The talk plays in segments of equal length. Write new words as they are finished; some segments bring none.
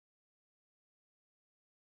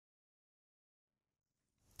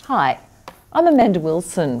Hi, I'm Amanda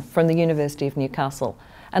Wilson from the University of Newcastle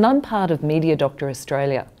and I'm part of Media Doctor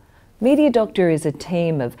Australia. Media Doctor is a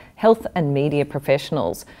team of health and media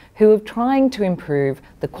professionals who are trying to improve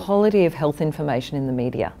the quality of health information in the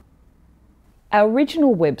media. Our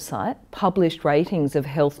original website published ratings of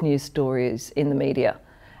health news stories in the media,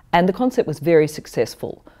 and the concept was very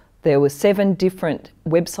successful. There were 7 different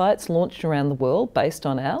websites launched around the world based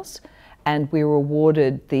on ours, and we were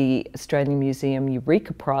awarded the Australian Museum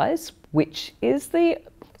Eureka Prize, which is the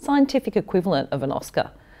scientific equivalent of an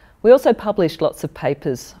Oscar. We also published lots of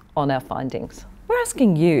papers on our findings. We're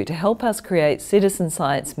asking you to help us create Citizen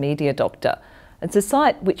Science Media Doctor. It's a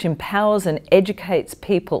site which empowers and educates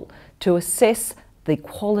people to assess the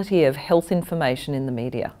quality of health information in the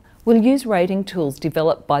media. We'll use rating tools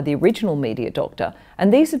developed by the original Media Doctor,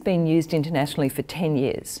 and these have been used internationally for 10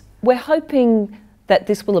 years. We're hoping that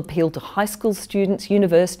this will appeal to high school students,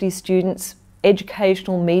 university students,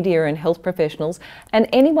 educational, media and health professionals, and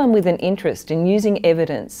anyone with an interest in using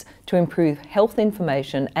evidence to improve health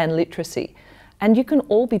information and literacy. And you can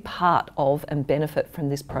all be part of and benefit from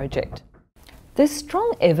this project. There's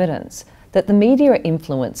strong evidence that the media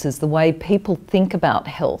influences the way people think about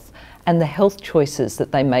health and the health choices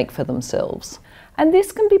that they make for themselves. And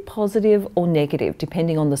this can be positive or negative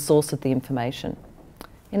depending on the source of the information.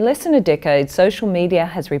 In less than a decade, social media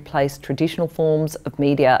has replaced traditional forms of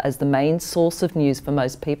media as the main source of news for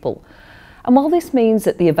most people. And while this means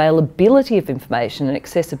that the availability of information and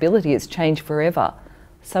accessibility has changed forever,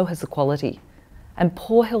 so has the quality. And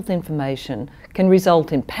poor health information can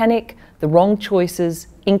result in panic, the wrong choices,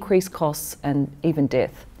 increased costs and even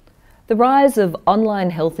death. The rise of online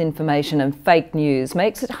health information and fake news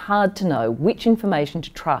makes it hard to know which information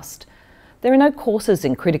to trust. There are no courses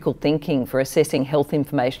in critical thinking for assessing health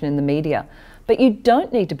information in the media, but you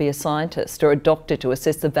don't need to be a scientist or a doctor to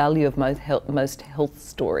assess the value of most health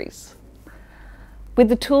stories. With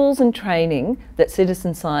the tools and training that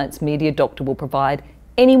Citizen Science Media Doctor will provide,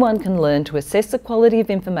 anyone can learn to assess the quality of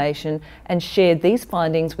information and share these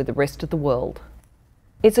findings with the rest of the world.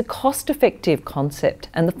 It's a cost-effective concept,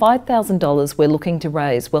 and the $5,000 we're looking to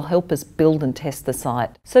raise will help us build and test the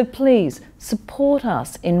site. So please support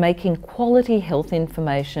us in making quality health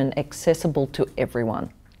information accessible to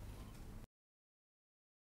everyone.